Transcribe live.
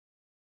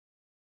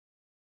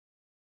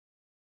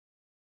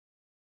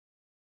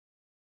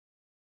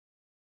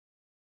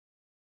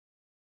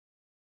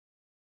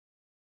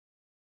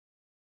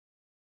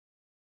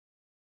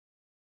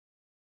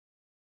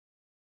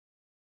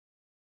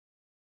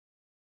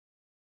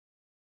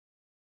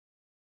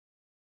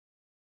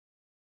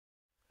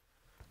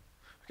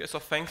Okay, so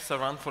thanks,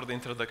 Saran, for the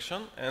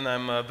introduction, and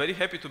I'm very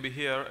happy to be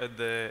here at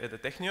the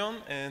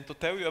Technion and to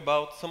tell you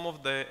about some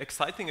of the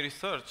exciting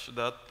research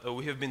that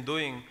we have been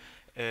doing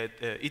at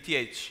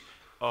ETH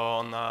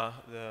on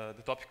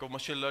the topic of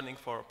machine learning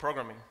for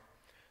programming.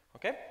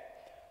 Okay,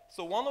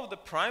 so one of the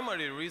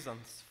primary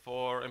reasons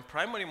for and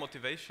primary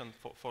motivation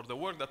for the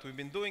work that we've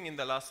been doing in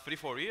the last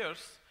 3-4 years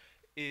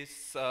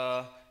is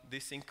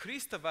this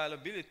increased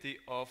availability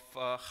of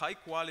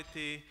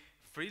high-quality,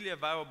 freely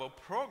available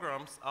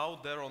programs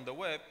out there on the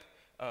web,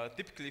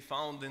 typically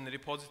found in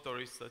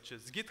repositories such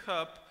as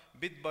GitHub,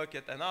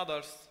 Bitbucket, and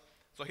others.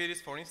 So here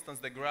is, for instance,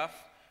 the graph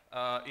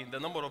in the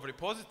number of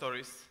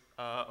repositories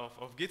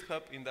of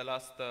GitHub in the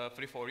last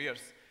 3-4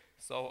 years.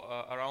 So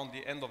around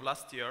the end of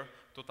last year,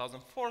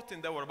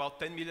 2014, there were about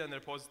 10 million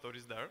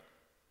repositories there.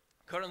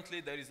 Currently,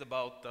 there is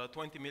about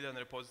 20 million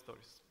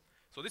repositories.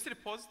 So these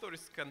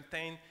repositories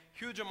contain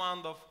huge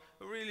amount of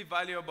really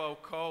valuable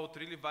code,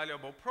 really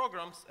valuable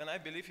programs, and I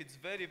believe it's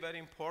very, very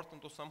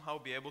important to somehow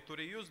be able to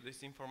reuse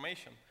this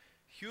information.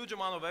 Huge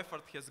amount of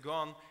effort has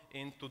gone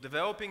into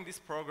developing these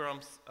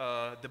programs,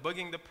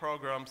 debugging the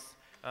programs,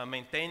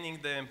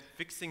 maintaining them,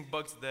 fixing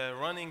bugs there,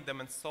 running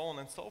them, and so on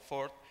and so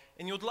forth.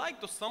 And you'd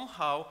like to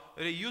somehow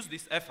reuse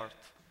this effort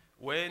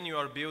when you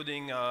are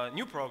building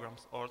new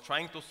programs or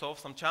trying to solve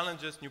some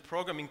challenges, new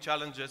programming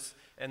challenges,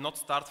 and not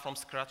start from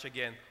scratch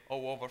again,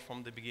 all over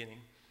from the beginning.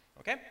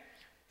 Okay?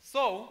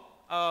 So,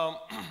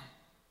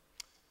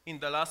 in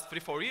the last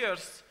 3-4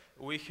 years,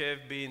 we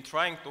have been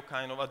trying to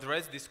kind of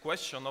address this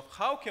question of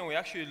how can we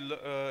actually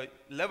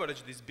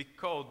leverage this big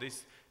code,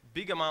 this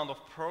big amount of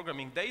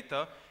programming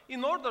data,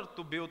 in order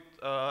to build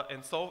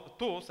and solve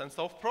tools and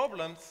solve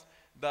problems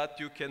that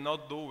you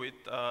cannot do with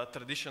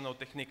traditional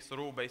techniques,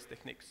 rule-based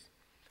techniques.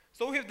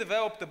 So we have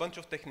developed a bunch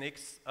of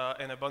techniques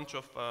and a bunch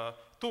of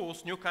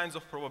tools, new kinds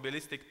of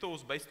probabilistic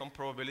tools based on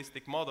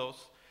probabilistic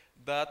models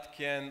that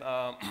can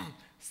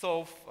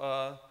solve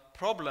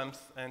problems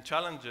and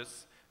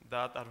challenges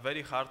that are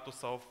very hard to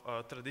solve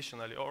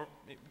traditionally or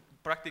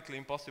practically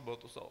impossible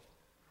to solve.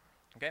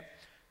 Okay?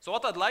 So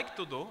what I'd like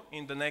to do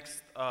in the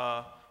next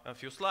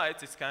few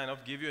slides is kind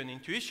of give you an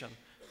intuition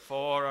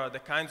for the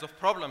kinds of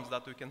problems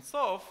that we can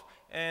solve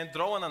and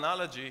draw an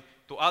analogy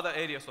to other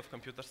areas of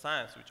computer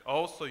science which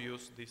also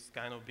use this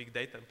kind of big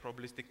data and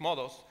probabilistic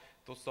models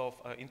to solve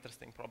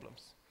interesting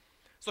problems.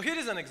 So here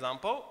is an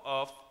example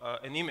of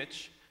an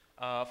image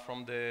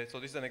so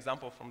this is an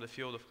example from the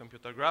field of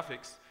computer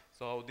graphics.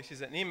 So this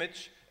is an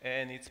image,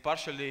 and it's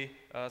partially,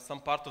 some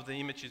part of the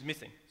image is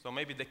missing. So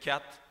maybe the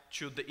cat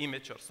chewed the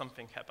image or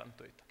something happened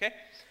to it, okay?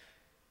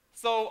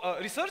 So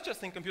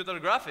researchers in computer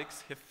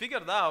graphics have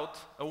figured out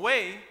a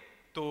way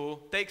to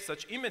take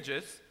such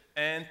images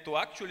and to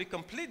actually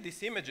complete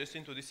these images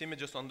into these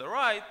images on the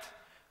right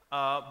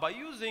by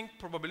using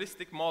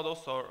probabilistic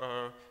models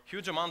or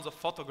huge amounts of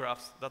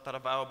photographs that are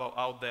available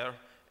out there,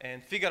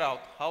 and figure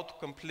out how to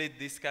complete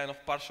these kind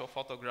of partial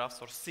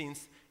photographs or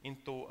scenes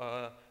into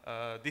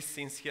these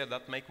scenes here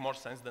that make more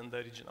sense than the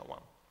original one.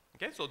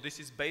 Okay, so this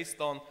is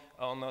based on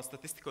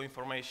statistical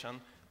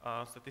information,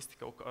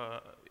 statistical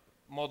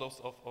models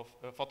of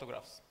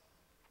photographs.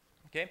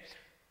 Okay,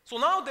 so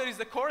now there is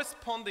a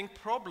corresponding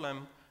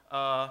problem,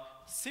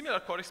 similar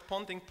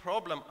corresponding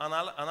problem,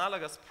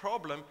 analogous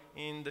problem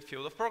in the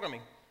field of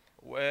programming,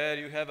 where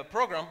you have a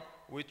program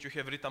which you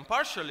have written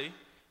partially,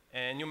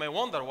 and you may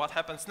wonder what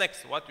happens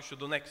next, what you should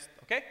do next,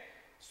 okay?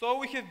 So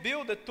we have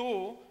built a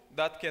tool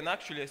that can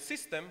actually, a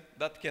system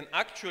that can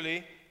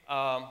actually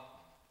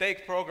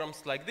take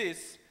programs like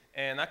this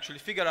and actually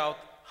figure out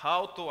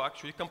how to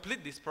actually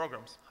complete these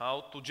programs,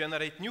 how to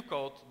generate new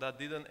code that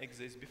didn't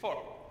exist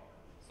before.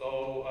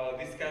 So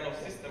this kind of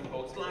system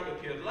called Slang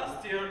appeared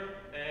last year,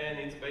 and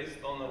it's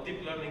based on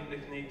deep learning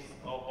techniques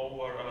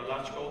over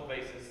large code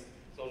bases.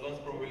 So it runs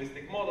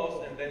probabilistic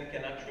models and then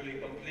can actually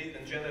complete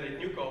and generate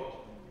new code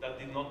that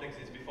did not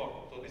exist before.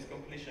 So this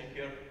completion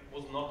here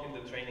was not in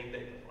the training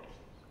data, for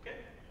instance, okay?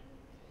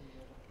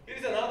 Here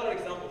is another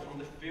example from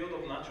the field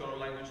of natural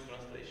language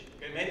translation.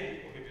 Okay, many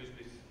people have used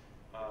this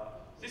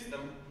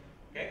system,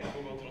 okay,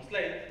 Google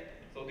Translate.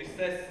 So this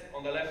says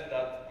on the left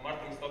that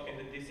Martin is talking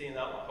the TC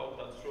now, I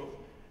hope that's true.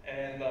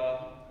 And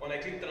when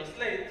I click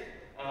translate,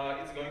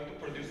 it's going to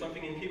produce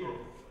something in Hebrew.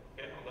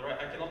 Okay, on the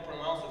right, I cannot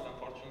pronounce it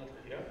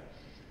unfortunately here.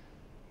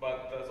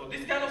 But so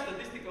these kind of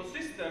statistical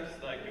systems,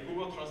 like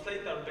Google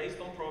Translate, are based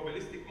on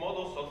probabilistic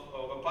models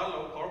of a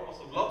parallel corpus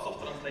of lots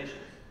of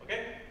translations.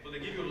 Okay? So they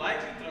give you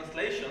likely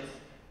translations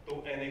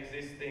to an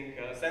existing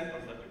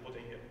sentence that you put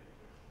in here.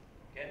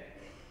 Okay?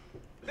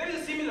 There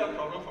is a similar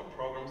problem for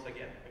programs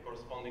again, a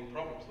corresponding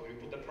problem. So you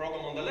put a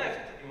program on the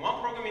left in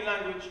one programming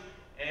language,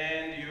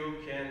 and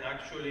you can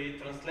actually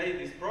translate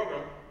this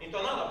program into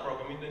another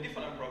program, into a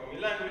different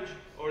programming language,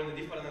 or in a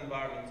different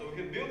environment. So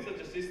we have built such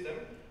a system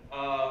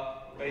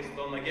based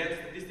on, again,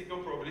 statistical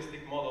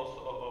probabilistic models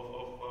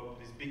of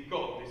this big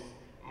code, this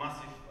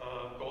massive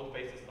code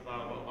bases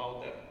available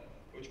out there,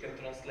 which can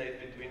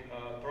translate between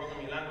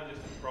programming languages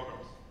and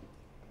programs.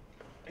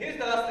 Here's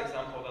the last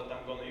example that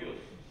I'm going to use.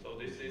 So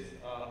this is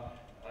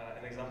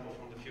an example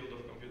from the field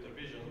of computer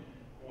vision,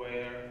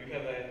 where you have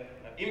have an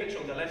image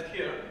on the left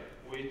here,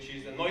 which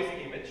is a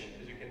noisy image,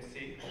 as you can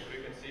see,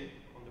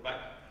 on the back.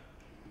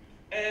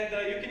 And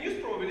you can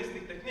use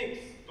probabilistic techniques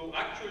to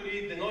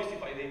actually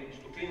denoisify the image,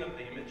 to clean up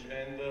the image,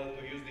 and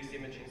to use this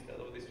image instead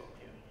of this one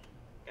here.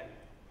 Okay?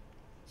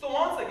 So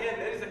once again,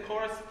 there is a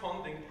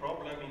corresponding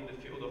problem in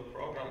the field of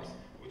programs,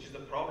 which is the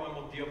problem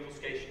of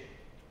deobfuscation.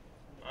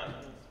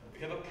 Right? We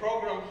have a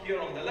program here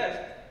on the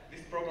left,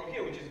 this program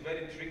here, which is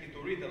very tricky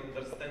to read and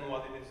understand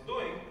what it is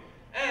doing.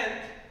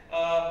 And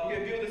we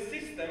have built a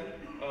system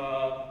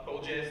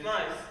called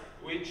JS-Nice,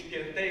 which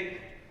can take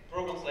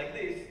programs like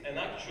this and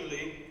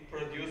actually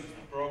produce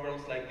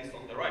programs like this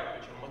on the right,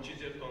 which are much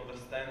easier to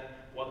understand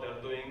what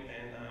they're doing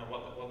and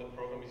what the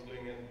program is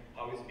doing and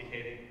how it's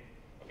behaving.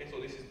 Okay, so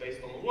this is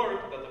based on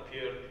work that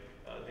appeared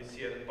this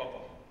year at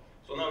pop-up.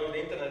 So now if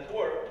the internet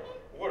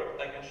worked,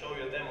 I can show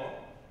you a demo.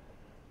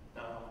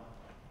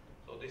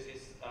 So this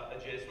is a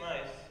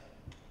JS-Nice,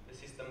 the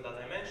system that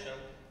I mentioned.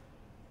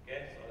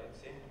 Okay, so let's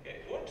see.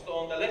 Okay, it works. So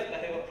on the left, I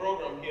have a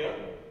program here.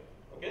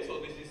 Okay, so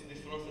this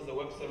runs as a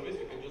web service.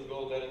 You can just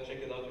go there and check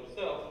it out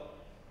yourself.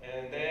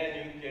 And then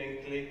you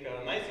can click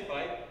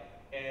Nicify,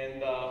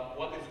 and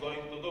what it's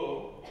going to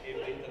do if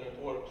the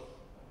internet works.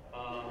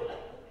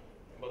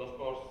 But of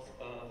course,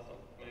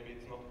 maybe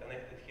it's not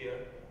connected here.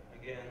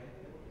 Again,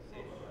 let's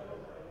see.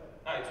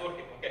 It's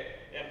working. Okay,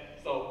 yeah.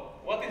 So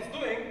what it's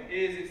doing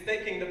is it's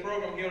taking the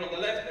program here on the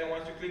left, and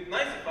once you click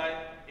Nicify,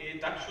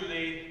 it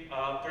actually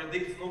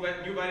predicts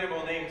new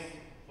variable names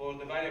for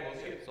the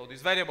variables here. So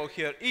this variable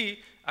here, E,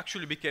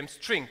 actually became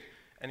string,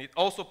 and it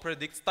also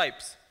predicts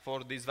types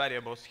for these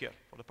variables here,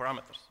 for the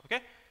parameters,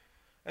 okay?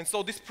 And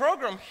so this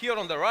program here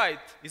on the right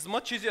is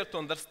much easier to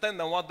understand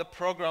than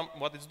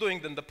what it's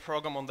doing than the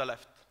program on the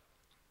left,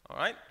 all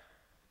right?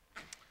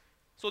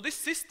 So this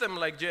system,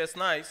 like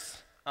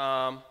JS-Nice,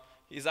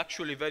 is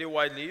actually very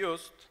widely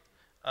used,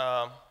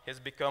 has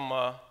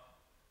become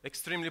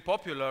extremely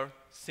popular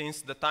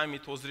since the time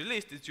it was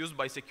released. It's used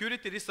by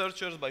security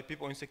researchers, by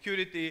people in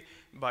security,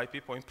 by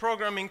people in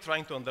programming,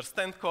 trying to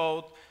understand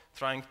code,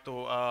 trying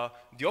to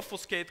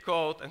deobfuscate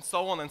code, and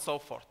so on and so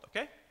forth,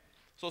 okay?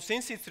 So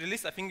since its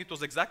release, I think it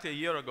was exactly a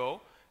year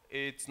ago,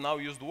 it's now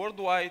used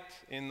worldwide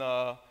in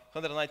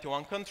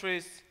 191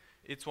 countries.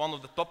 It's one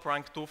of the top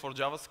ranked tools for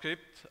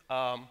JavaScript,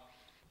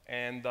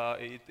 and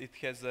it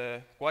has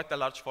quite a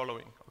large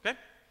following, okay?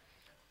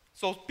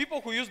 So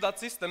people who use that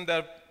system,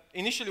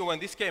 initially when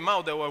this came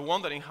out, they were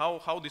wondering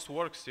how this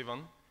works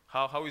even,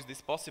 how is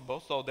this possible?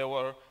 So there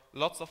were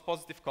lots of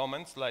positive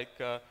comments like,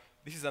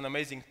 this is an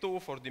amazing tool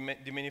for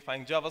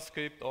deminifying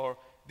JavaScript, or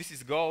this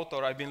is GOAT,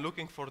 or I've been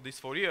looking for this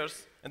for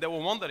years. And they were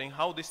wondering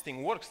how this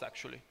thing works,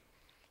 actually.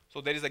 So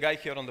there is a guy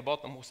here on the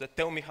bottom who said,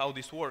 tell me how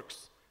this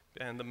works.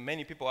 And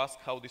many people asked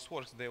how this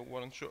works. They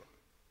weren't sure.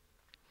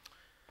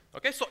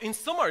 Okay, so in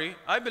summary,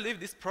 I believe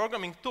these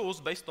programming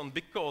tools based on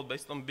big code,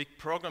 based on big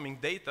programming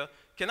data,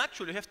 can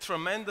actually have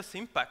tremendous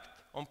impact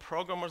on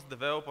programmers,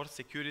 developers,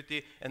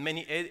 security, and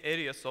many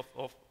areas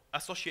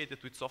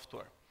associated with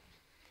software.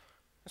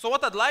 So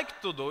what I'd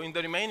like to do in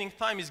the remaining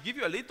time is give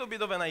you a little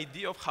bit of an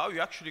idea of how you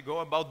actually go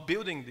about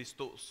building these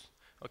tools,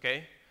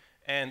 okay?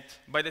 And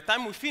by the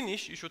time we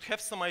finish, you should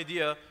have some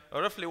idea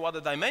roughly what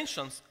the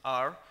dimensions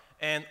are,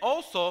 and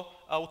also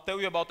I'll tell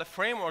you about a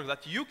framework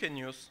that you can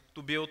use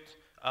to build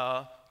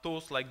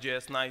tools like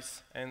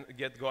JS-Nice and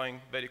get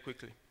going very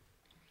quickly,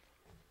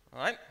 all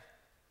right?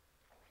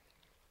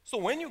 So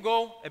when you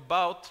go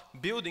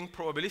about building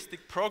probabilistic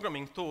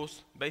programming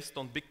tools based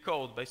on big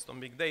code, based on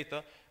big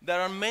data, there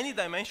are many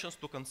dimensions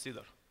to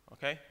consider,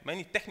 okay?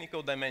 Many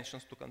technical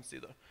dimensions to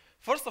consider.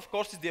 First, of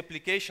course, is the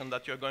application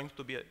that you're going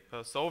to be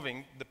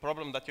solving, the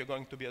problem that you're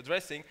going to be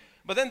addressing.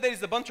 But then there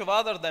is a bunch of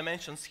other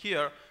dimensions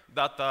here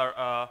that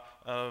are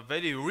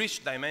very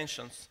rich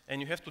dimensions,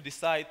 and you have to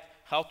decide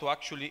how to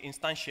actually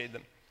instantiate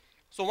them.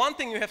 So one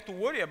thing you have to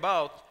worry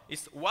about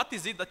is what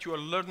is it that you are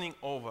learning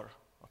over?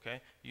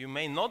 Okay? You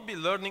may not be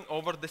learning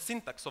over the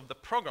syntax of the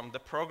program. The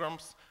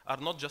programs are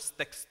not just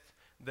text.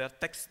 They're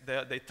text,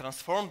 they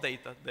transform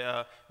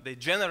data, they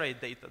generate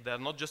data. They are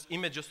not just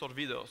images or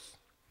videos.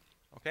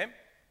 Okay?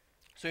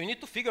 So you need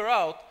to figure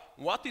out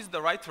what is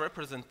the right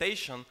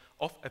representation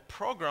of a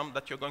program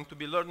that you're going to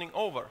be learning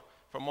over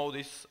from all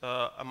this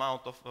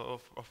amount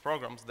of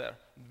programs there,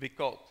 big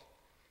code.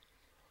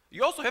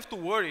 You also have to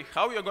worry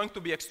how you're going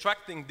to be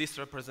extracting this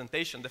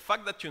representation. The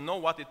fact that you know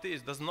what it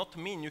is does not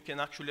mean you can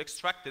actually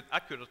extract it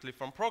accurately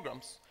from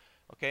programs,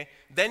 okay?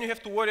 Then you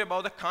have to worry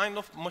about the kind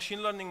of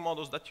machine learning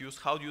models that you use.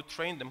 How do you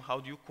train them? How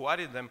do you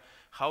query them?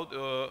 How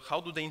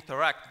do they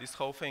interact, this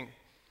whole thing?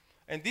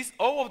 And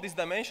all of these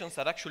dimensions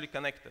are actually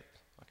connected,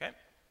 okay?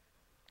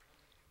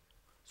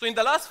 So in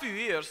the last few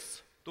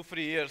years, 2-3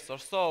 years or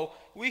so,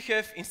 we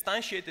have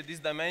instantiated these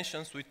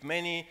dimensions with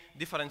many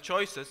different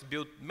choices,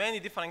 built many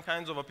different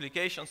kinds of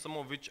applications, some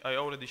of which I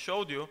already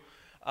showed you,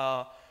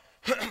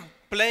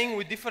 playing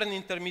with different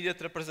intermediate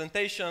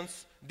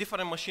representations,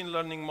 different machine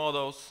learning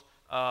models,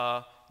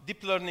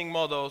 deep learning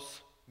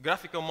models,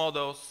 graphical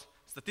models,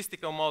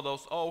 statistical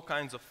models, all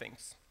kinds of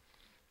things,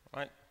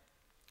 right?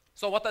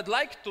 So what I'd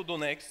like to do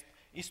next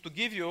is to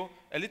give you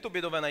a little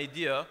bit of an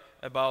idea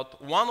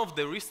about one of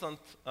the recent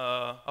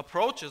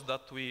approaches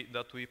that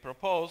we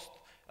proposed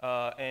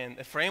and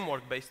a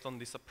framework based on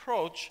this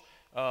approach,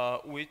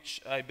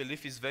 which I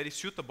believe is very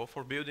suitable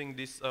for building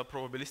these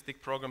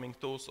probabilistic programming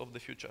tools of the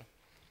future.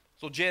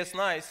 So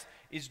JS-Nice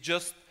is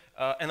just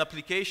an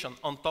application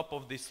on top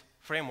of this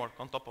framework,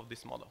 on top of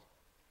this model.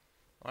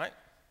 All right?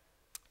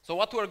 So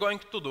what we're going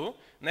to do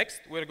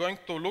next, we're going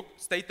to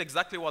state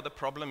exactly what the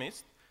problem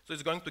is. So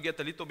it's going to get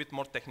a little bit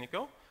more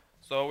technical.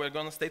 So we're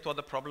going to state what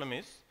the problem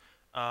is.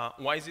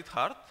 Why is it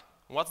hard?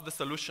 What's the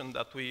solution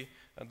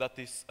that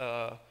is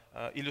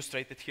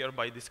illustrated here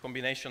by this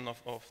combination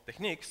of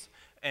techniques?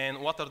 And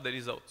what are the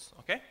results?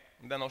 Okay?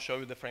 And then I'll show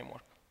you the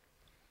framework.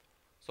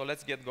 So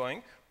let's get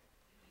going.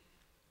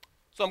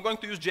 So I'm going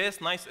to use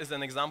JS-Nice as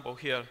an example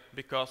here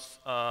because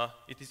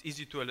it is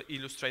easy to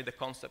illustrate the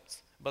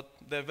concepts, but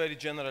they're very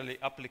generally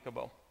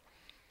applicable.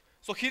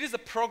 So here is a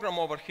program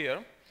over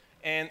here,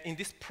 and in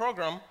this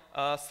program,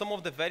 some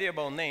of the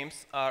variable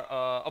names are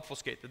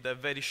obfuscated. They're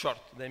very short,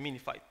 they're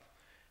minified.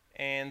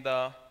 And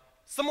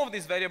some of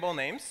these variable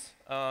names,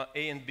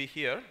 A and B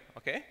here,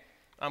 okay,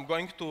 I'm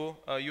going to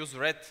use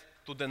red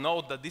to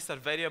denote that these are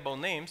variable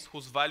names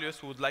whose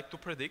values we would like to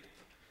predict.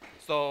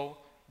 So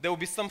there will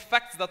be some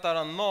facts that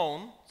are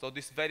unknown, so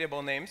these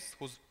variable names,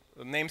 whose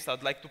names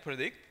I'd like to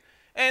predict.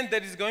 And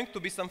there is going to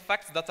be some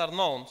facts that are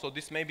known. So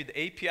this may be the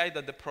API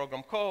that the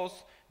program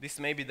calls, this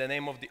may be the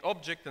name of the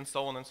object, and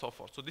so on and so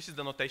forth. So this is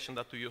the notation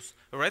that we use.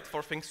 Red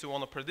for things we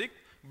want to predict,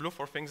 blue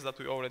for things that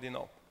we already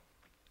know.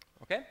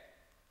 Okay?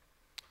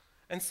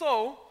 And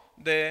so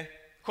the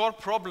core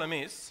problem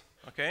is,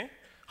 okay,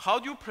 how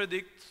do you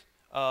predict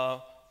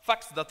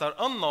facts that are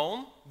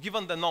unknown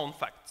given the known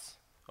facts?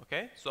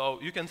 Okay,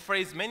 so you can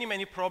phrase many,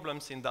 many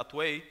problems in that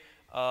way.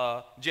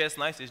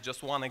 JS-Nice is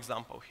just one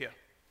example here.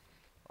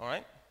 All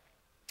right?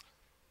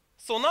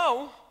 So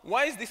now,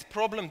 why is this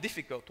problem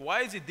difficult?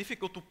 Why is it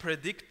difficult to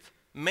predict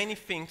many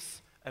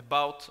things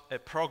about a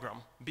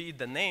program? Be it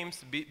the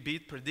names, be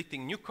it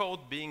predicting new code,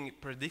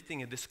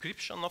 predicting a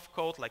description of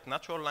code like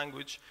natural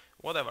language,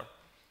 whatever.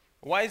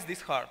 Why is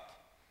this hard?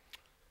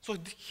 So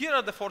here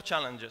are the 4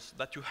 challenges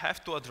that you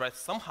have to address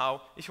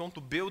somehow if you want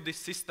to build these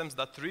systems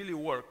that really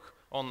work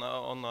on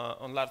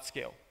large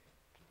scale.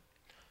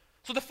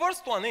 So the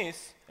first one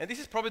is, and this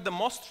is probably the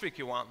most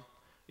tricky one,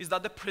 is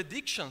that the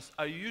predictions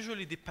are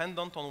usually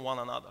dependent on one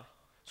another.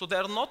 So they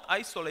are not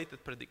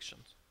isolated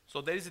predictions.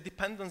 So there is a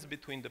dependence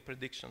between the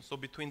predictions, so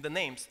between the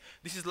names.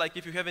 This is like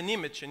if you have an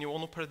image and you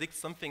want to predict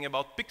something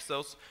about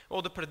pixels,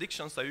 all the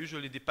predictions are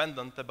usually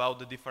dependent about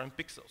the different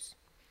pixels.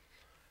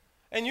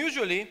 And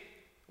usually,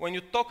 when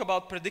you talk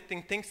about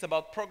predicting things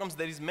about programs,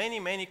 there is many,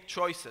 many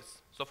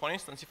choices. So for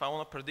instance, if I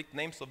want to predict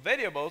names of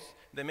variables,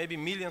 there may be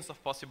millions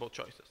of possible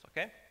choices,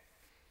 okay?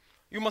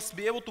 You must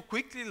be able to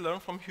quickly learn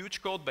from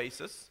huge code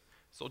bases.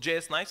 So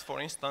JS-Nice, for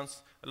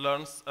instance,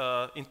 learns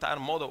entire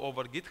model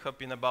over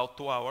GitHub in about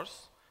 2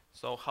 hours.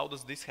 So how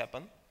does this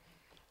happen?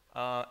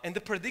 And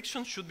the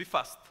prediction should be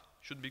fast,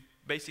 should be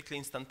basically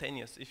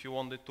instantaneous if you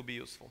want it to be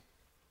useful.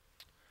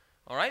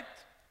 All right?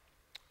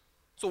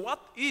 So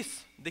what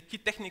is the key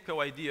technical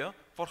idea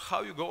for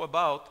how you go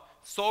about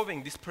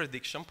solving these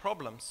prediction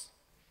problems?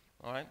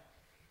 All right?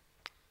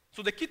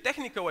 So the key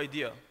technical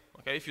idea,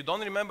 okay, if you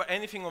don't remember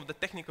anything of the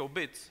technical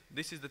bits,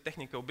 this is the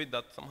technical bit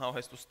that somehow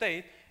has to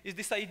stay, is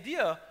this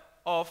idea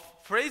of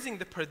phrasing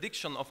the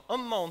prediction of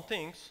unknown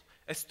things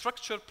as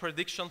structured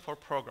prediction for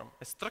program,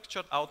 a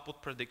structured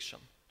output prediction.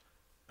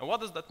 And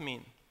what does that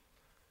mean?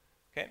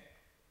 Okay?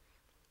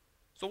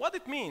 So what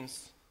it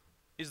means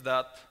is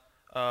that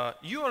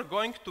you are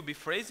going to be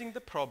phrasing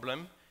the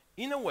problem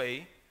in a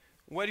way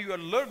where you are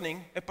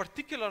learning a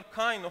particular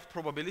kind of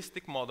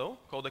probabilistic model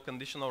called a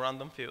conditional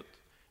random field.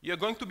 You're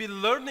going to be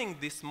learning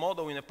this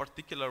model in a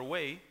particular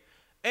way,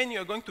 and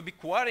you're going to be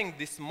querying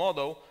this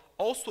model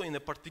also in a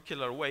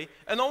particular way,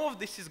 and all of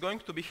this is going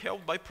to be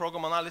helped by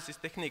program analysis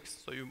techniques.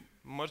 So you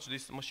merge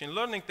these machine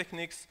learning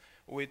techniques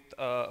with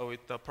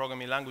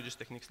programming languages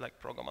techniques like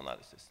program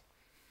analysis.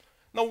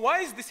 Now, why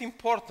is this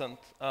important,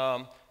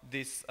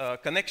 this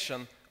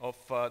connection of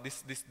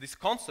this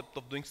concept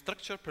of doing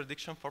structured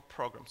prediction for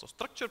programs? So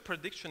structured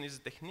prediction is a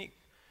technique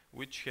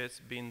which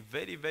has been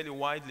very, very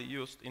widely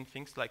used in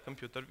things like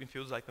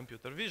fields like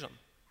computer vision.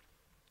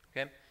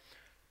 Okay?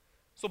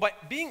 So by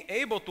being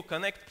able to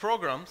connect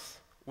programs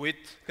with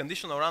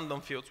conditional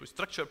random fields, with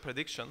structured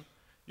prediction,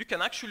 you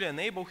can actually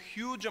enable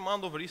huge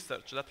amount of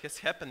research that has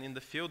happened in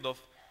the field of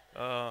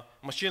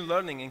machine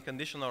learning in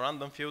conditional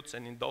random fields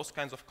and in those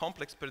kinds of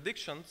complex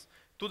predictions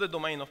to the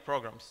domain of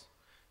programs.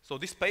 So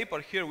this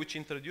paper here, which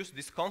introduced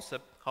this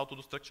concept, how to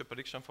do structured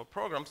prediction for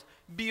programs,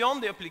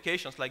 beyond the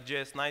applications like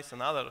JS-Nice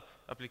and other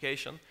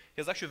applications,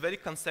 has actually very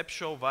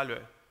conceptual value.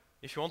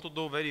 If you want to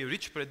do very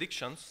rich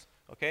predictions,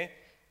 okay,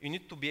 you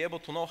need to be able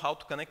to know how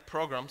to connect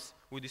programs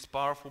with these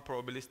powerful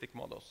probabilistic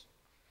models.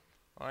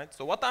 All right,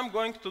 so what I'm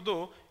going to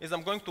do is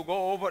I'm going to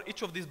go over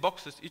each of these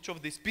boxes, each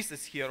of these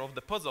pieces here of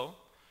the puzzle,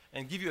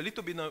 and give you a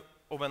little bit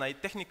of a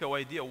technical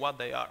idea what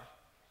they are,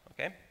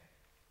 okay?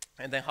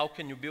 and then how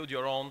can you build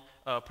your own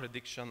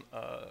prediction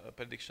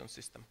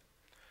system.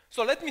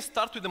 So let me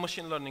start with the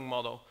machine learning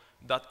model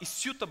that is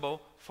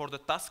suitable for the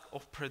task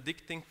of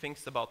predicting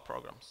things about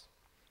programs.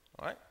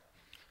 All right?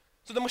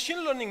 So the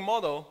machine learning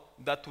model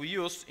that we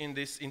use in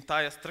this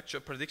entire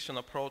structure prediction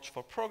approach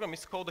for program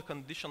is called the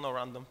conditional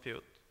random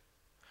field.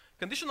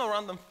 Conditional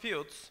random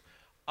fields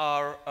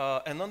are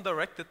an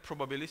undirected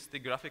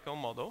probabilistic graphical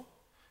model,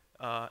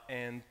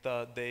 and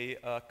they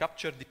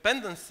capture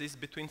dependencies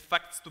between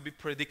facts to be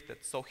predicted.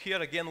 So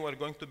here again, we're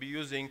going to be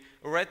using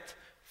red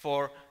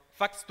for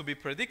facts to be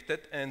predicted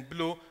and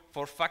blue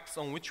for facts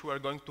on which we are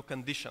going to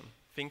condition,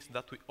 things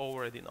that we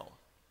already know.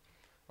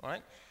 All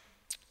right?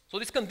 So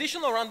this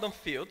conditional random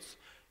fields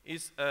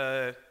is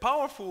a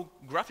powerful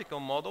graphical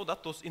model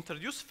that was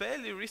introduced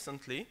fairly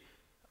recently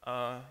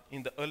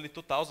in the early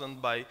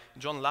 2000s by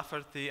John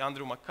Lafferty,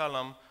 Andrew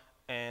McCallum,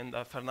 and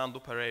Fernando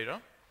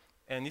Pereira.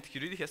 And it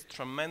really has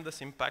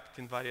tremendous impact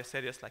in various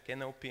areas like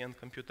NLP and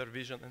computer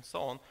vision and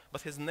so on,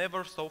 but has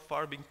never so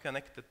far been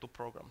connected to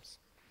programs.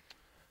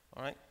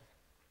 All right?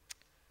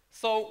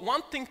 So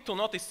one thing to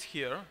notice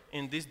here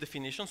in this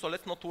definition, so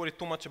let's not worry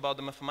too much about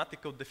the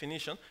mathematical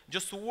definition,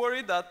 just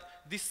worry that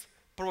this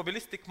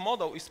probabilistic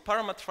model is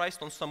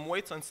parameterized on some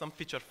weights and some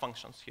feature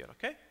functions here,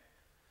 okay?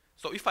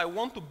 So if I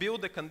want to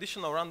build a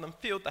conditional random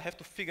field, I have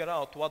to figure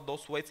out what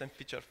those weights and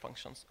feature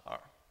functions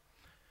are.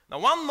 Now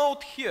one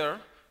note here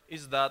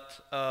is that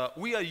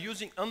we are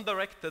using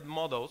undirected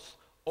models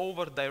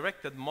over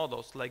directed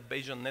models like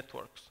Bayesian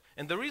networks.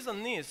 And the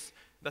reason is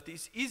that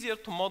it's easier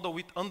to model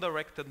with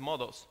undirected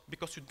models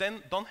because you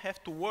then don't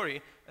have to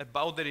worry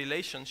about the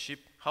relationship,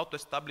 how to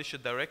establish a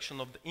direction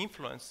of the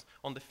influence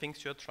on the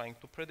things you're trying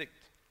to predict.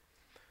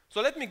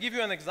 So let me give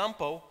you an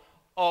example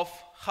of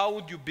how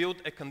would you build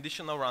a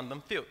conditional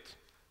random field,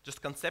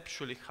 just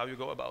conceptually how you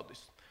go about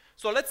this.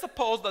 So let's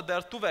suppose that there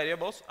are two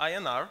variables, I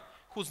and R,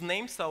 whose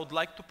names I would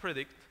like to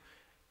predict,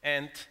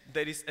 and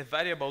there is a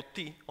variable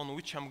t on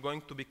which I'm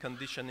going to be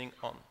conditioning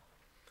on.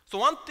 So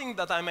one thing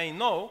that I may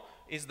know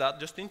is that,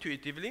 just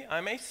intuitively,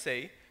 I may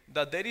say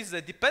that there is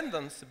a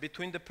dependence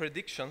between the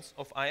predictions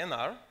of I and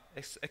R,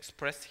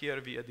 expressed here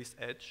via this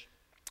edge,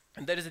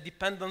 and there is a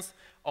dependence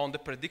on the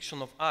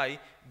prediction of I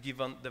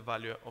given the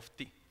value of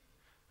t.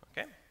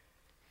 Okay?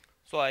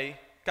 So I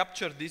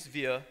capture this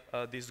via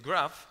this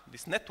graph,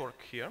 this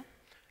network here,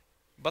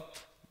 but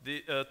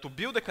to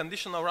build a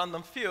conditional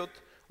random field,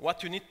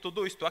 what you need to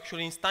do is to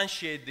actually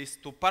instantiate this,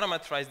 to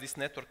parameterize this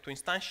network, to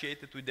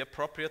instantiate it with the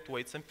appropriate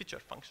weights and feature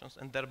functions,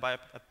 and thereby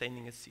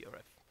obtaining a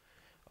CRF.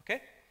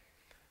 Okay?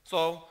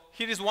 So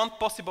here is one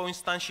possible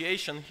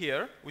instantiation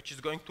here, which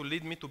is going to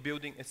lead me to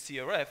building a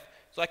CRF.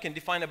 So I can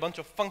define a bunch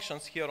of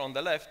functions here on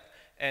the left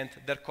and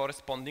their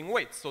corresponding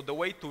weights. So the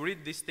way to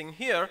read this thing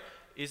here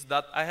is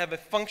that I have a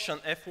function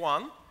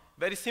f1,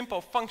 very simple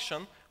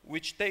function,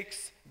 which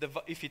takes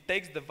if it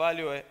takes the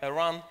value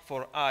run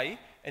for I,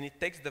 and it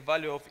takes the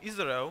value of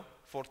Israel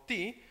for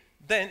t,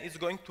 then it's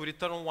going to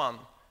return 1.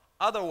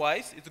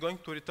 Otherwise, it's going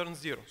to return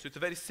 0. So it's a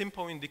very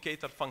simple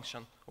indicator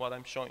function, what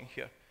I'm showing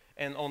here.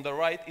 And on the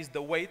right is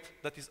the weight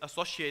that is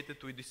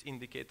associated with this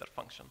indicator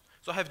function.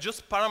 So I have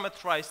just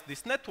parameterized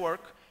this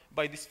network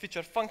by these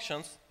feature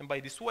functions and by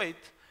this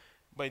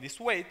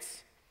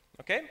weights,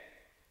 okay?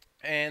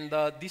 And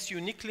this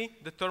uniquely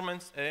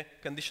determines a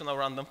conditional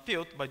random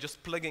field by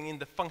just plugging in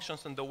the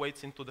functions and the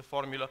weights into the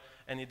formula,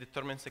 and it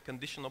determines a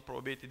conditional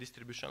probability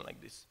distribution like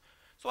this.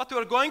 So what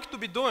we're going to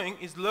be doing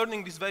is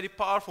learning these very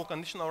powerful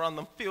conditional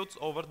random fields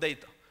over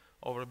data,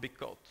 over big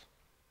code.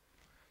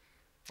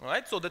 All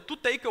right, so the two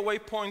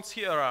takeaway points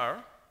here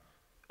are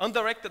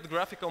undirected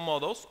graphical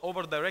models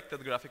over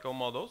directed graphical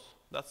models.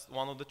 That's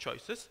one of the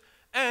choices.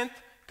 And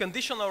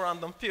conditional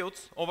random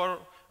fields over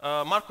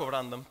Markov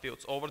random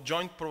fields over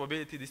joint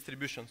probability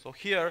distribution. So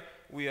here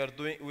we are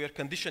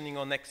conditioning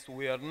on X.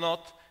 We are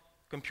not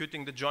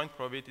computing the joint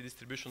probability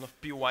distribution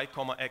of Py,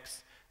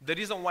 X. The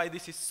reason why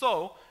this is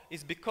so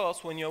is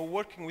because when you're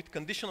working with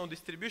conditional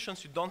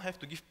distributions, you don't have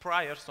to give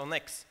priors on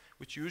X,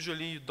 which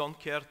usually you don't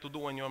care to do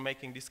when you're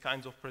making these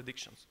kinds of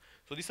predictions.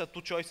 So these are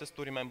two choices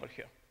to remember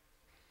here.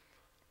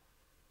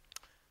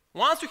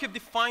 Once you have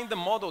defined the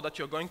model that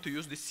you're going to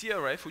use, the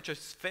CRF, which is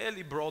a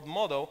fairly broad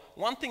model,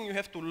 one thing you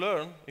have to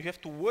learn, you have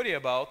to worry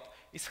about,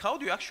 is how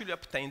do you actually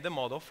obtain the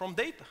model from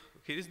data?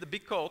 Here is the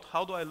big code.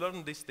 How do I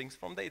learn these things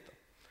from data?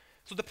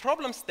 So the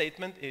problem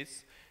statement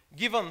is,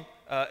 given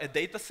a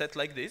data set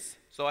like this,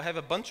 so I have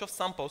a bunch of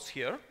samples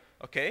here,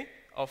 okay,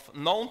 of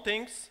known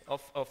things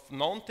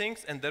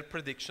and their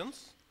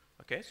predictions.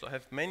 Okay, so I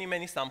have many,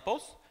 many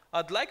samples.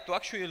 I'd like to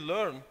actually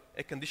learn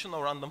a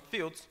conditional random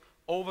fields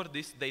over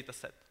this data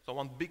set. So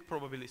one big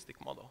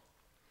probabilistic model.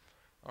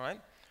 All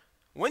right?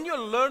 When you're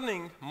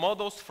learning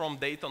models from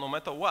data, no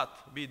matter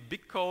what, be it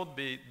big code,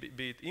 be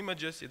it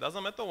images, it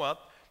doesn't matter what,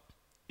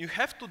 you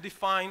have to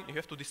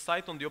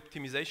decide on the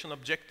optimization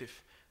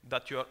objective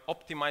that you're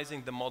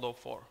optimizing the model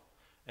for.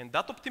 And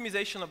that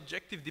optimization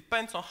objective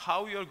depends on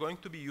how you're going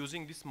to be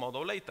using this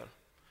model later.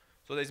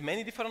 So there's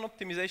many different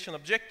optimization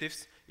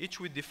objectives, each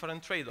with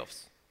different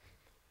trade-offs.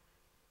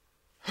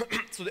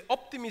 So the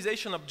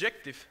optimization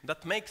objective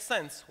that makes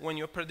sense when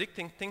you're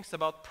predicting things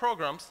about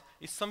programs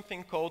is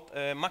something called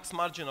max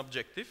margin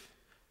objective,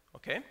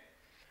 okay?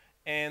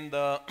 And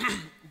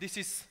this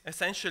is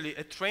essentially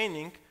a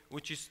training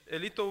which is a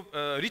little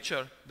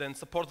richer than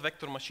support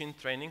vector machine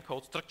training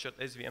called structured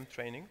SVM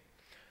training.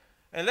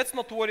 And let's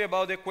not worry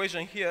about the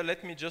equation here.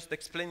 Let me just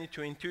explain it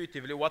to you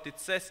intuitively. What it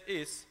says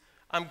is,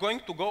 I'm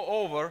going to go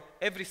over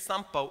every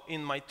sample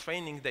in my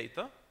training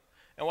data.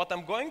 And what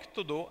I'm going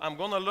to do, I'm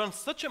going to learn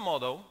such a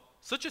model,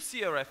 such a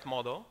CRF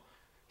model,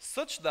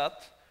 such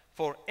that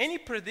for any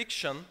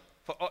prediction,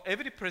 for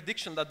every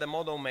prediction that the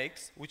model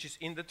makes, which is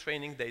in the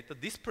training data,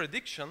 this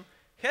prediction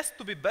has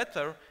to be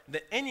better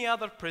than any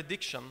other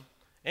prediction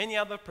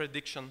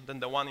than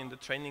the one in the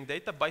training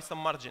data by some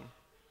margin.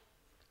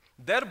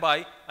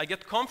 Thereby, I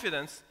get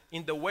confidence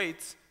in the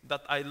weights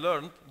that I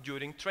learned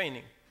during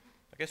training.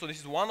 Okay, so this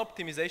is one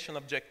optimization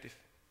objective.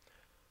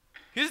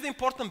 Here's the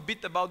important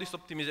bit about this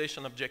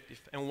optimization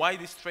objective and why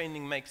this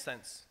training makes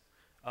sense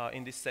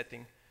in this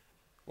setting.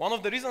 One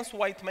of the reasons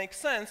why it makes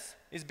sense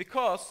is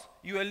because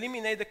you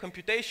eliminate the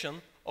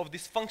computation of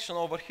this function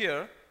over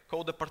here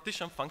called the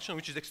partition function,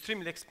 which is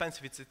extremely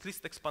expensive. It's at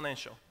least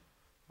exponential.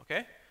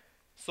 Okay?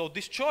 So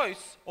this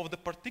choice of the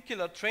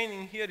particular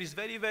training here is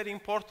very, very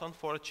important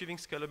for achieving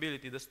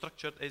scalability, the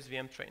structured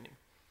SVM training.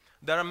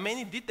 There are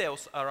many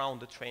details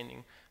around the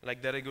training,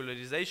 like the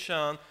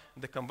regularization,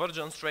 the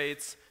convergence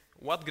rates,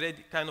 what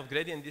kind of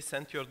gradient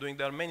descent you're doing.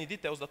 There are many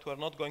details that we're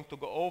not going to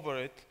go over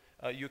it.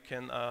 You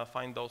can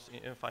find those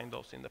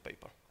in the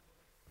paper.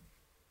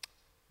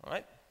 All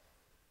right?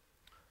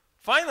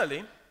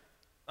 Finally,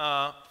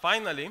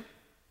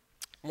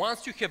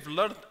 once you have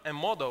learned a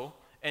model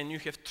and you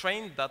have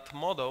trained that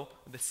model,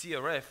 the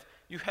CRF,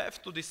 you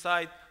have to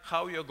decide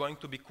how you're going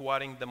to be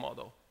querying the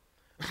model.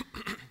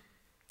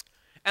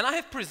 And I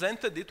have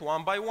presented it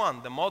one by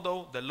one, the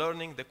model, the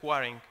learning, the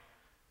querying.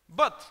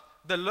 But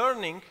the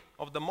learning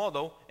of the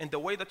model and the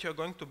way that you're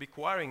going to be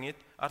querying it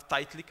are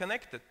tightly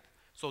connected.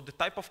 So the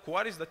type of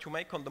queries that you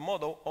make on the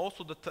model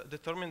also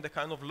determine the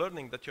kind of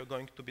learning that you're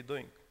going to be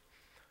doing.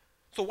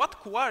 So what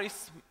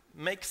queries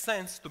make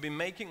sense to be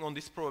making on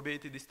these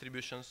probability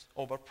distributions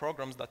over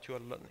programs that you are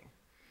learning?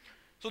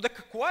 So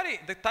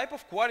the type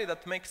of query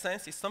that makes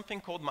sense is something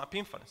called map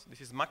inference.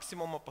 This is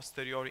maximum a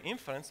posteriori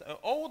inference.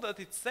 All that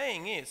it's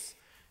saying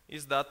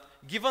is that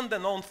given the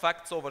known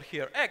facts over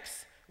here,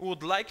 X, we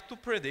would like to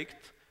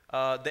predict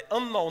the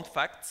unknown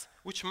facts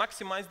which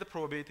maximize the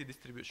probability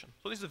distribution.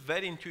 So this is a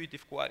very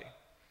intuitive query.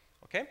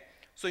 Okay?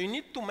 So you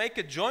need to make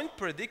a joint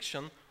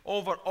prediction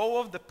over all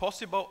of the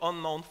possible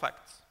unknown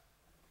facts.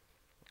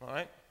 All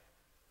right?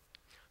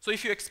 So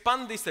if you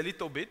expand this a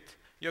little bit,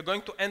 you're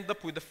going to end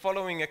up with the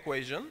following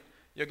equation.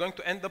 You're going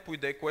to end up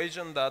with the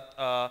equation that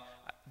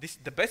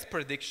the best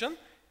prediction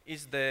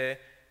is the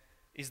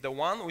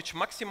one which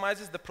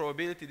maximizes the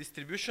probability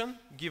distribution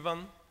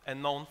given a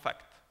known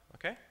fact.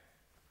 Okay?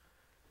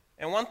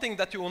 And one thing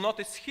that you will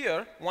notice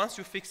here, once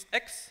you fix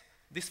X,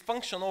 this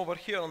function over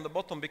here on the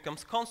bottom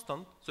becomes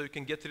constant, so you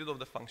can get rid of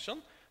the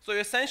function. So you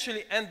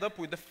essentially end up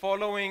with the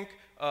following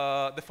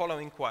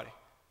query.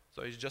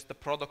 So it's just the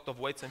product of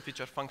weights and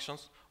feature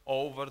functions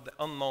over the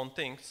unknown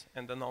things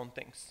and the known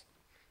things.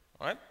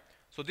 All right?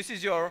 So this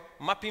is your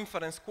map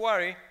inference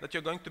query that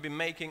you're going to be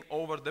making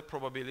over the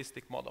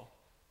probabilistic model.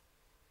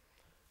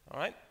 All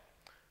right?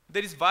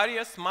 There is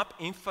various map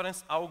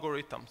inference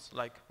algorithms,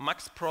 like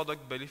max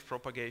product belief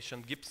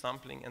propagation, Gibbs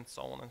sampling, and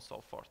so on and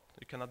so forth.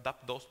 You can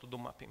adapt those to do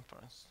map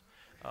inference.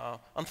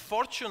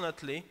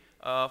 Unfortunately,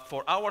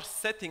 for our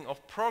setting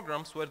of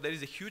programs where there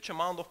is a huge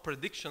amount of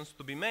predictions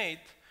to be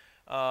made,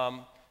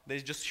 there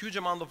is just huge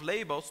amount of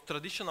labels.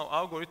 Traditional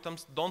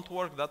algorithms don't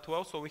work that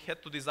well, so we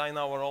had to design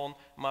our own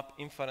map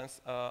inference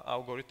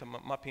algorithm,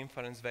 map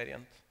inference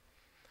variant.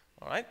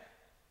 All right?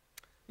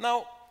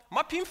 Now,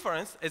 map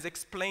inference, as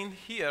explained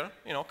here,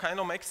 kind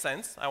of makes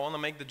sense. I want to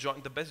make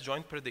the best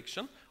joint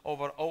prediction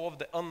over all of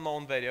the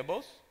unknown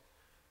variables.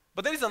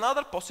 But there is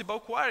another possible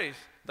query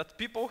that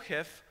people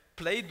have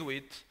played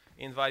with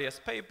in various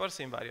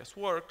papers, in various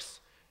works,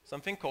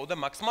 something called the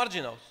max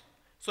marginals.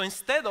 So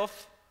instead of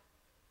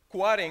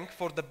querying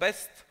for the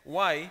best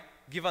y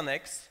given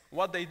x,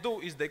 what they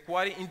do is they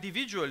query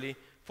individually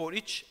for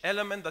each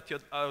element that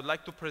I would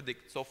like to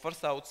predict. So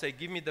first I would say,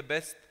 give me the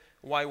best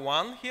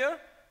y1 here.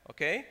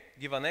 Okay,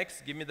 given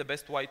x, give me the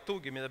best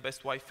y2, give me the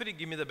best y3,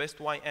 give me the best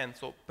yn.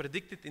 So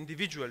predict it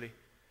individually.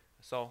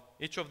 So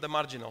each of the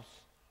marginals.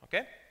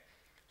 Okay?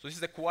 So this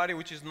is a query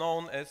which is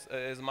known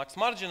as max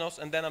marginals,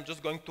 and then I'm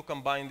just going to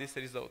combine these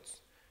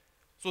results.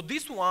 So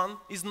this one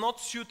is not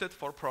suited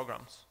for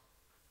programs.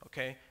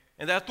 Okay?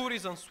 And there are two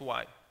reasons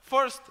why.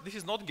 First, this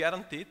is not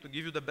guaranteed to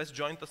give you the best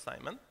joint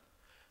assignment.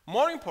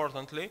 More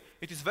importantly,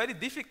 it is very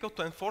difficult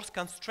to enforce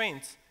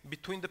constraints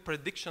between the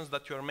predictions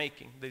that you are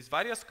making. There's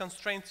various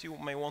constraints you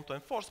may want to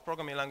enforce,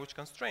 programming language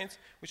constraints,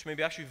 which may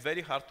be actually very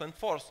hard to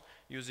enforce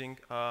using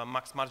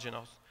max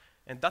marginals.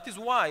 And that is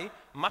why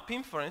map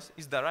inference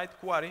is the right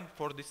query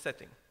for this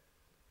setting.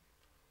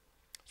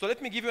 So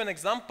let me give you an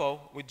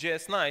example with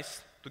JS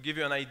Nice to give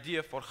you an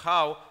idea for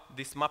how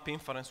this map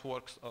inference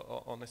works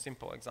on a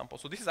simple example.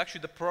 So this is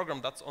actually the program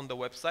that's on the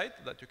website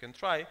that you can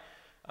try.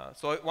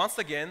 So once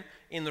again,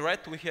 in red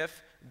we have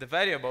the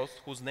variables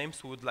whose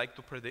names we would like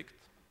to predict.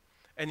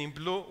 And in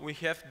blue we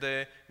have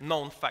the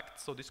known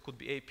facts. So this could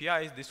be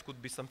APIs, this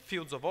could be some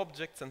fields of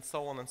objects, and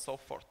so on and so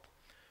forth.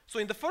 So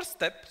in the first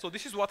step, so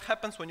this is what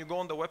happens when you go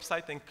on the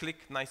website and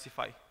click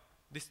Nicify.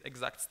 These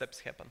exact steps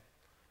happen.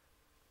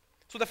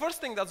 So the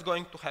first thing that's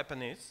going to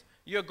happen is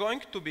you're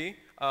going to be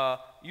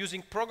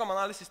using program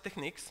analysis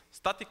techniques,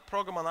 static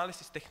program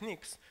analysis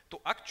techniques, to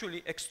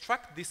actually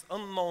extract these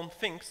unknown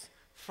things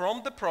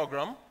from the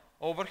program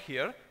over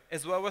here,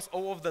 as well as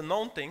all of the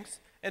known things,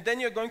 and then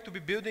you're going to be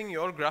building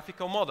your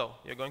graphical model.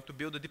 You're going to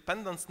build a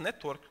dependence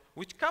network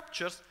which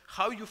captures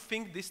how you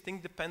think these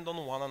things depend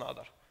on one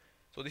another.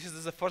 So this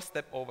is the first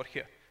step over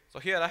here. So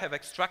here I have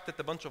extracted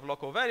a bunch of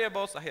local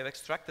variables, I have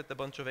extracted a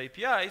bunch of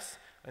APIs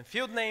and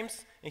field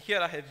names, and here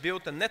I have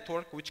built a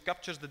network which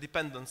captures the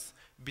dependence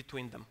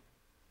between them,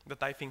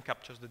 that I think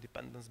captures the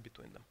dependence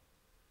between them.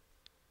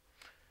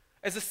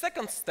 As a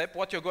second step,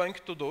 what you're going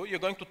to do, you're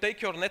going to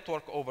take your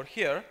network over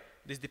here,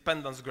 this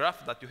dependence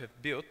graph that you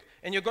have built,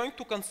 and you're going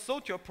to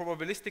consult your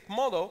probabilistic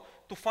model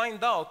to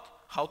find out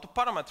how to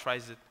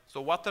parameterize it.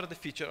 So what are the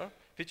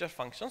feature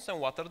functions and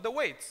what are the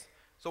weights?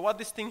 So what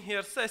this thing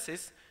here says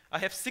is, I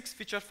have 6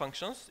 feature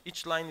functions.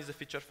 Each line is a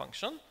feature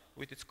function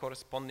with its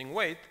corresponding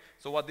weight.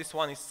 So what this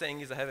one is saying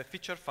is I have a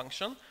feature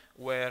function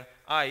where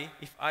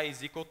if I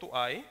is equal to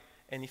I,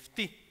 and if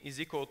t is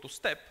equal to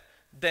step,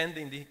 then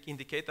the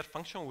indicator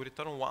function will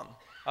return 1.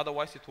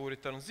 Otherwise, it will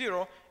return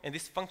 0, and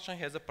this function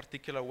has a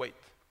particular weight.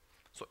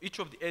 So each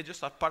of the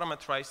edges are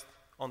parameterized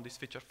on these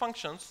feature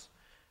functions,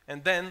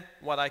 and then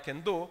what I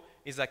can do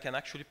is I can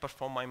actually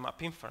perform my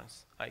map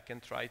inference. I can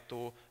try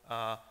to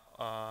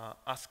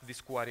ask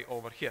this query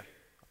over here.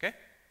 Okay?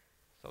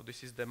 So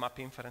this is the map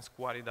inference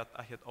query that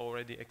I had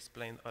already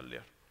explained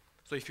earlier.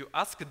 So if you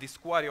ask this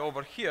query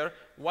over here,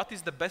 what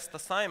is the best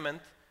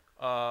assignment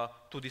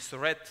to this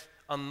red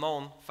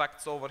unknown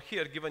facts over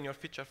here, given your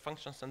feature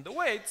functions and the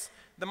weights,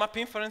 the map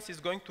inference is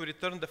going to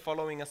return the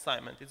following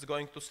assignment. It's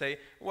going to say,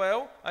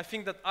 well, I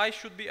think that I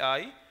should be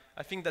I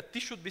think that t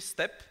should be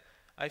step,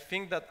 I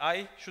think that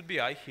I should be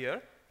I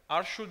here,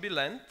 r should be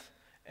length,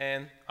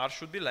 and r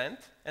should be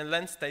length, and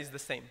length stays the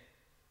same.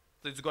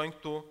 So it's going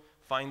to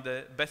find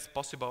the best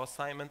possible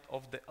assignment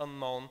of the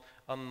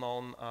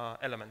unknown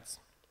elements.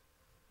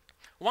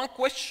 One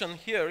question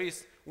here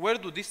is, where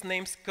do these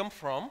names come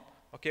from?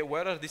 Okay,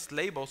 where are these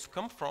labels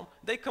come from?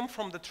 They come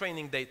from the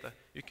training data.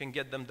 You can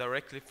get them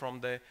directly from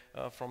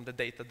the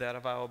data that are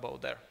available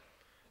there.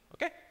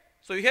 Okay,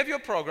 so you have your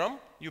program,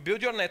 you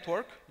build your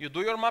network, you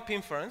do your map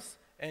inference,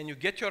 and you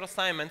get your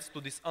assignments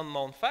to these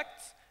unknown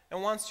facts.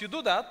 And once you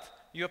do that,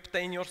 you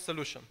obtain your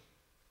solution.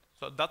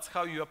 So that's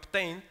how you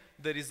obtain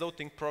the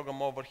resulting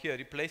program over here,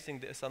 replacing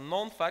these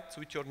unknown facts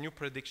with your new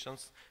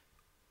predictions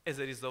as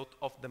a result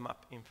of the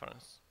map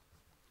inference.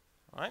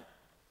 All right?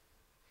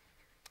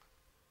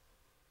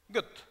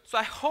 Good. So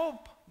I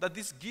hope that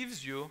this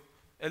gives you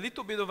a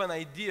little bit of an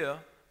idea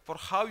for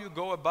how you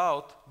go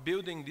about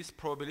building these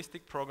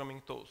probabilistic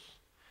programming tools.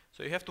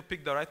 So you have to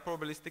pick the right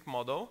probabilistic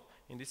model,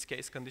 in this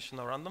case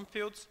conditional random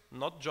fields,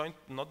 not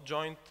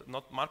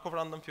Markov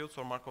random fields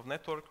or Markov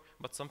network,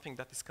 but something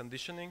that is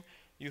conditioning.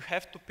 You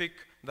have to pick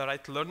the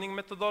right learning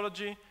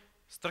methodology,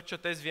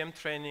 structured SVM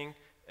training,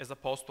 as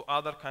opposed to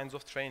other kinds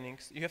of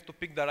trainings. You have to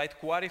pick the right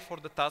query for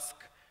the task,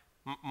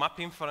 map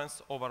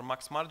inference over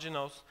max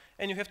marginals,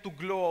 and you have to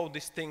glue all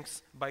these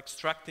things by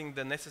extracting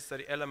the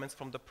necessary elements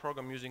from the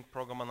program using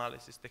program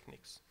analysis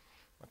techniques.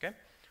 Okay?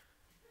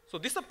 So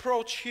this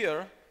approach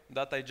here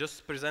that I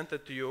just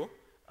presented to you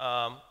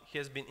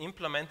has been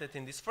implemented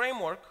in this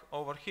framework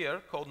over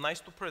here called Nice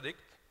to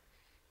Predict.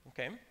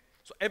 Okay?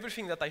 So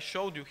everything that I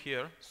showed you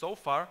here so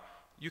far,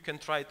 you can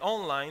try it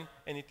online,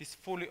 and it is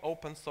fully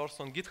open source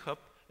on GitHub,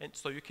 and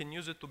so you can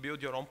use it to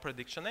build your own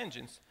prediction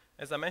engines.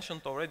 As I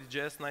mentioned already,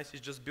 JS Nice is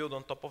just built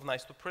on top of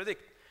Nice to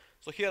Predict.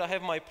 So here I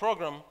have my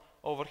program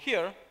over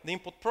here, the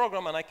input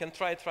program, and I can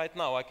try it right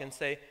now. I can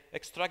say,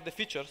 extract the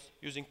features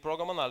using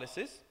program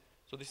analysis.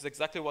 So this is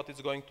exactly what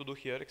it's going to do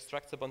here,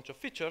 extracts a bunch of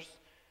features.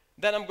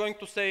 Then I'm going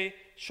to say,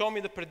 show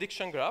me the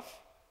prediction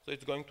graph. So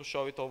it's going to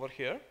show it over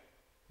here.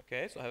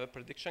 Okay, so I have a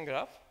prediction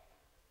graph.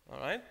 All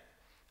right.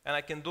 And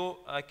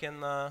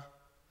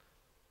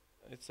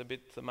it's a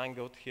bit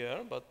mangled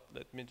here, but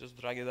let me just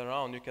drag it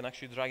around. You can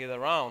actually drag it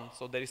around.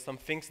 So there is some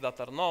things that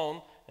are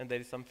known, and there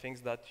is some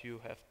things that you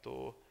have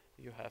to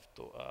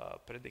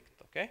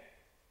predict. Okay,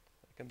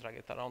 I can drag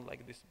it around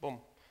like this. Boom.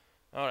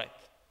 All right.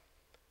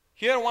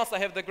 Here, once I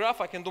have the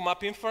graph, I can do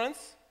map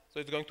inference. So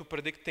it's going to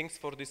predict things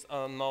for these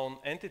unknown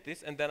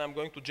entities, and then I'm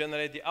going to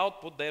generate the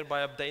output,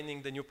 thereby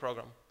updating the new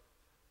program.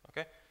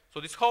 Okay.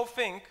 So this whole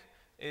thing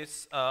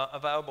is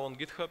available on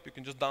GitHub. You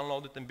can just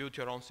download it and build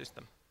your own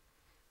system.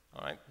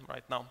 All right,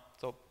 right now.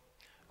 So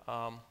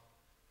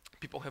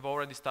people have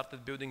already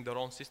started building their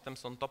own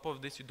systems on top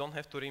of this. You don't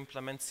have to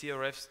re-implement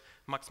CRFs,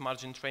 max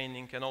margin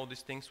training, and all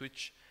these things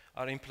which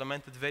are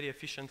implemented very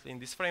efficiently in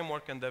this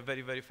framework, and they're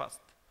very, very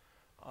fast.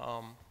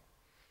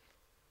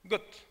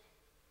 Good.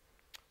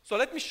 So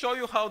let me show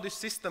you how this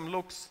system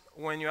looks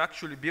when you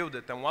actually build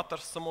it, and what are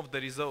some of the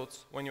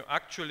results when you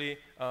actually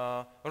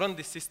run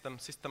this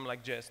system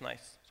like JS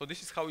Nice. So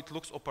this is how it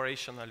looks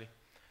operationally.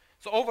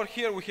 So over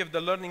here we have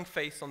the learning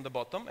phase on the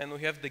bottom, and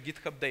we have the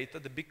GitHub data.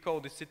 The big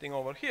code is sitting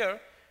over here.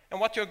 And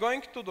what you're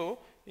going to do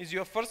is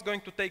you're first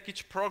going to take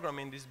each program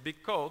in this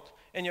big code,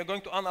 and you're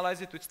going to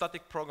analyze it with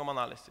static program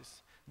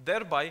analysis,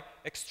 thereby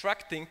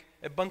extracting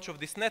a bunch of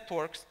these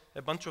networks,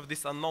 a bunch of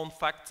these unknown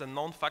facts and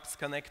known facts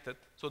connected.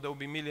 So there will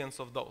be millions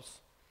of those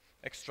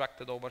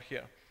extracted over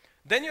here.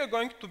 Then you're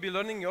going to be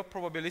learning your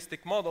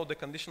probabilistic model, the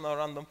conditional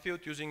random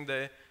field, using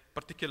the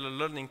particular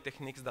learning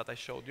techniques that I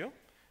showed you.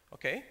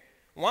 Okay?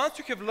 Once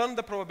you have learned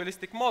the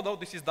probabilistic model,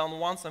 this is done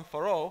once and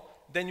for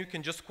all, then you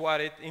can just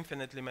query it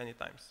infinitely many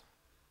times.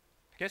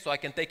 Okay, so I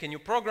can take a new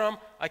program,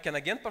 I can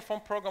again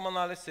perform program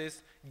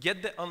analysis,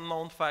 get the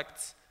unknown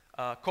facts,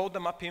 code the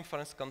map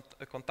inference,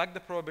 contact the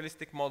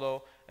probabilistic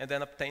model, and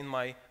then obtain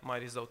my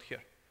result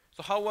here.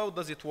 So how well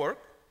does it work?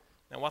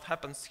 And what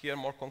happens here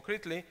more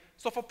concretely?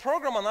 So for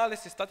program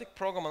analysis, static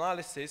program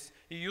analysis,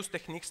 you use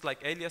techniques like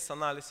alias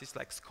analysis,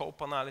 like scope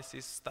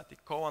analysis,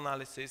 static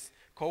co-analysis,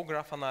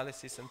 co-graph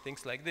analysis, and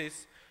things like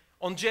this.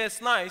 On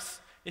JS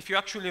Nice, if you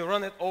actually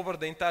run it over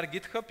the entire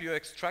GitHub, you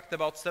extract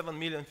about 7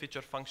 million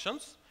feature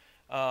functions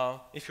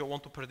if you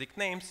want to predict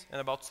names, and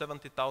about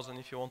 70,000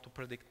 if you want to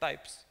predict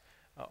types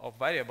of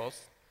variables.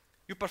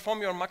 You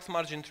perform your max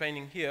margin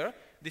training here.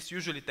 This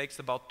usually takes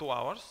about 2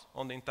 hours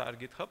on the entire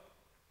GitHub.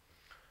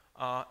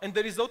 And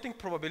the resulting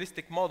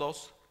probabilistic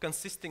models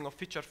consisting of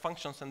feature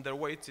functions and their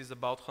weights is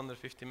about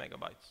 150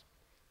 megabytes.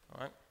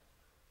 All right.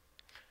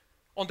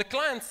 On the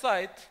client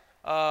side,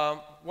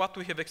 what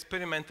we have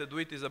experimented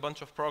with is a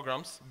bunch of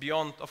programs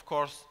beyond, of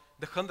course,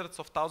 the hundreds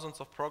of thousands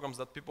of programs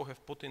that people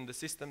have put in the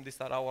system. These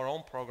are our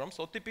own programs.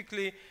 So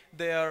typically,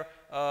 they are,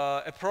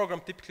 a program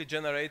typically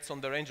generates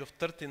on the range of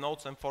 30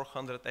 nodes and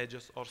 400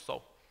 edges or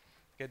so.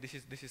 Okay,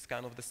 this is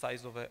kind of the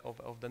size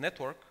of the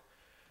network.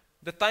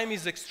 The time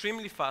is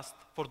extremely fast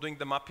for doing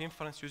the map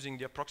inference using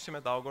the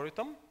approximate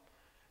algorithm.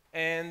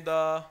 And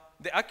the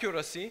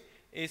accuracy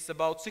is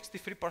about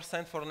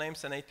 63% for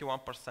names and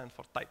 81%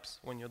 for types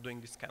when you're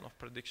doing this kind of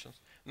predictions.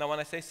 Now, when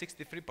I say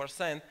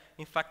 63%,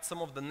 in fact, some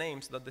of the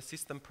names that the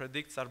system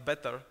predicts are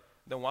better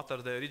than what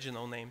are the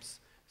original names.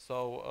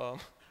 So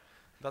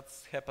that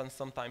happens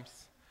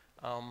sometimes.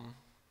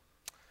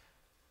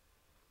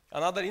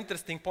 Another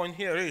interesting point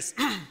here is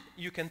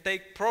you can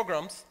take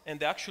programs and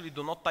they actually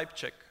do not type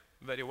check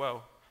very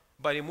well.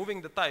 By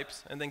removing the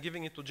types and then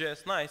giving it to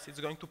JS Nice,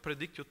 it's going to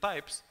predict your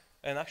types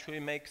and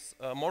actually makes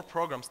more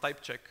programs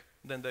type check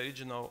than the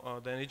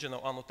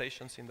original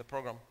annotations in the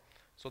program.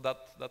 So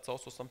that's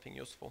also something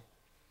useful.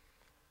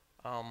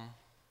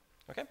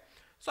 Okay?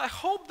 So I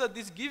hope that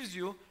this gives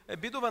you a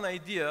bit of an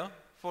idea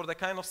for the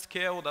kind of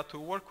scale that we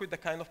work with, the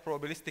kind of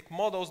probabilistic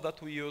models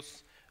that we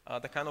use,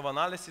 the kind of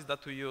analysis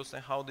that we use,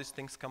 and how these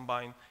things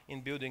combine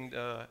in building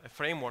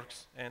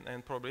frameworks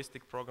and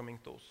probabilistic programming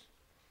tools.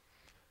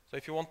 So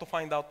if you want to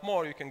find out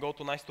more, you can go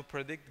to Nice to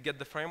Predict, get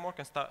the framework,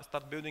 and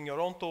start building your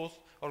own tools,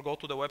 or go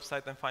to the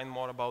website and find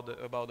more about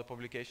the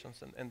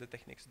publications and the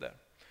techniques there.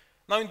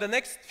 Now, in the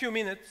next few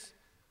minutes,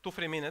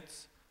 2-3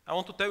 minutes, I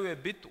want to tell you a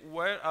bit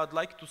where I'd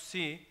like to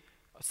see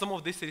some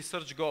of this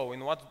research go, in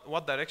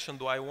what direction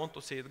do I want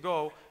to see it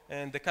go,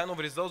 and the kind of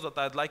results that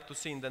I'd like to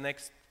see in the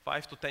next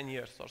 5 to 10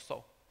 years or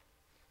so.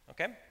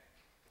 Okay?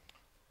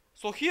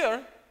 So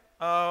here,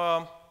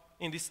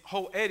 in this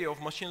whole area of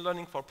machine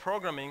learning for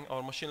programming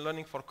or machine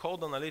learning for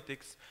code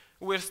analytics,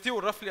 we're still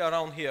roughly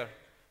around here.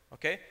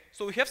 Okay?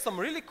 So we have some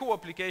really cool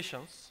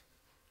applications.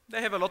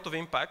 They have a lot of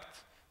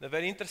impact. They're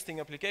very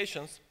interesting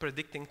applications,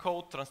 predicting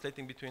code,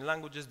 translating between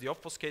languages,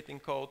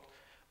 deobfuscating code.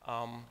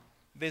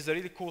 There's a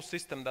really cool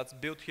system that's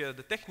built here at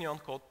the Technion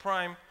called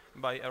Prime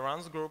by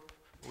Eran's group,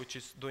 which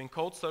is doing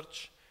code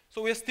search.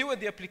 So we're still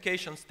at the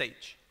application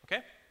stage,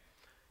 okay?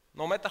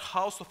 No matter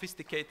how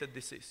sophisticated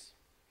this is.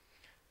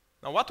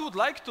 Now, what we would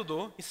like to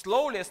do is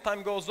slowly, as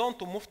time goes on,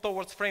 to move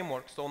towards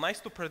frameworks. So Nice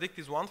to Predict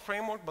is one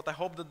framework, but I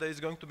hope that there is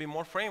going to be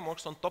more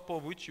frameworks on top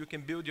of which you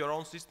can build your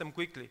own system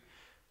quickly.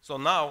 So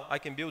now I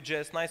can build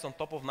JS Nice on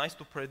top of Nice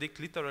to Predict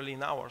literally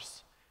in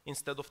hours,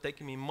 instead of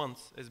taking me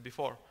months as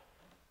before.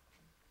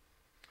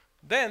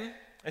 Then,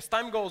 as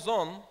time goes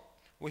on,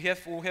 we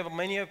have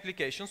many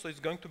applications, so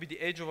it's going to be the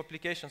age of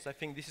applications. I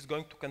think this is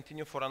going to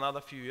continue for another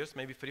few years,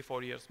 maybe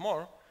 3-4 years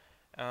more.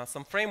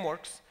 Some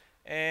frameworks.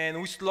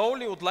 And we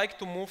slowly would like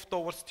to move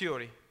towards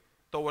theory,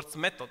 towards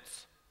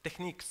methods,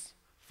 techniques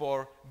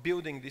for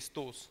building these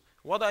tools.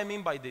 What do I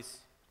mean by this?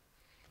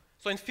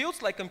 So in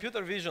fields like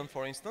computer vision,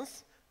 for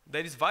instance,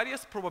 there is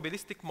various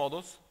probabilistic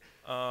models,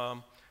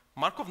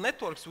 Markov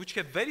networks, which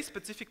have very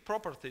specific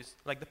properties,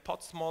 like the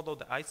POTS model,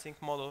 the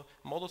ISync model,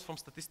 models from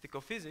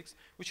statistical physics,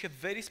 which have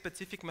very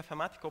specific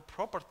mathematical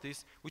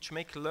properties which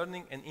make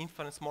learning and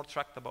inference more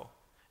tractable.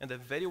 And they're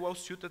very well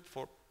suited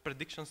for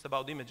predictions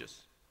about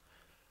images.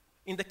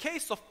 In the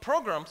case of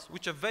programs,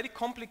 which are very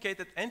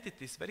complicated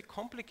entities, very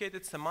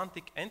complicated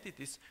semantic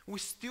entities, we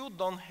still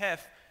don't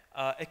have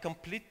a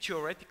complete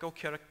theoretical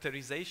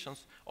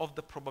characterizations of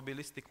the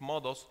probabilistic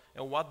models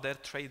and what their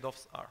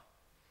trade-offs are.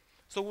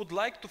 So we would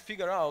like to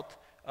figure out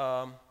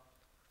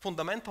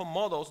fundamental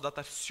models that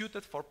are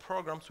suited for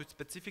programs with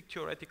specific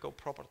theoretical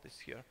properties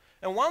here.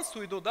 And once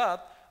we do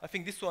that, I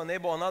think this will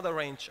enable another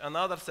range,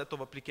 another set of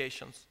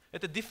applications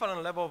at a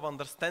different level of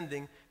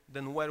understanding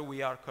than where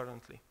we are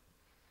currently.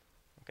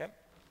 Okay?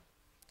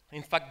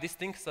 In fact, these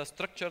things are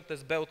structured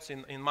as belts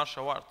in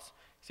martial arts.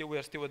 See, we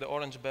are still with the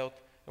orange belt.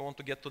 I want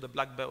to get to the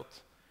black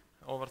belt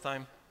over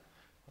time.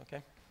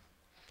 Okay?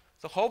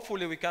 So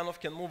hopefully we kind of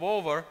can move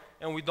over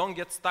and we don't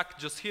get stuck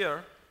just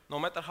here. No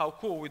matter how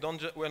cool,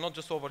 we're not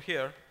just over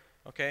here,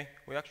 okay?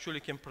 We actually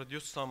can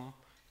produce some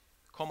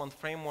common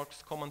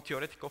frameworks, common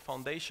theoretical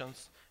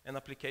foundations, and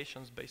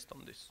applications based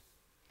on this.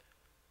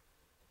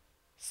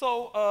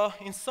 So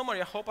in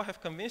summary, I hope I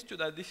have convinced you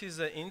that this is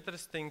an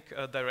interesting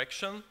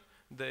direction.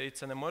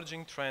 It's an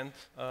emerging trend.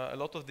 A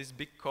lot of this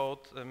big code,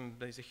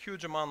 there's a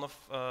huge amount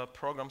of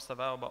programs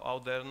available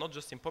out there, not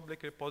just in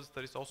public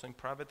repositories, also in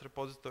private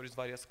repositories,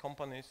 various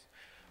companies.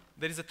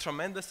 There is a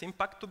tremendous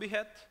impact to be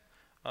had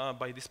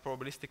by these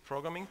probabilistic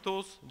programming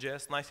tools.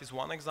 JS-Nice is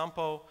one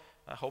example.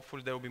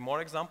 Hopefully there will be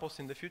more examples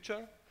in the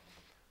future.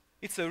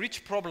 It's a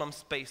rich problem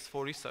space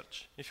for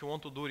research if you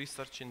want to do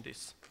research in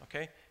this,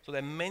 okay? So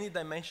there are many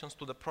dimensions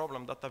to the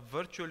problem that are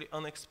virtually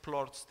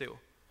unexplored still.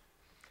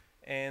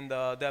 And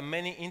there are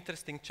many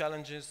interesting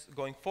challenges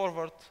going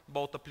forward,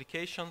 both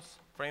applications,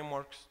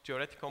 frameworks,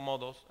 theoretical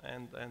models,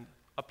 and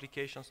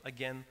applications,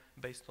 again,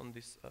 based on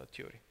this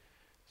theory.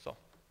 So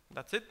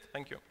that's it.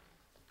 Thank you.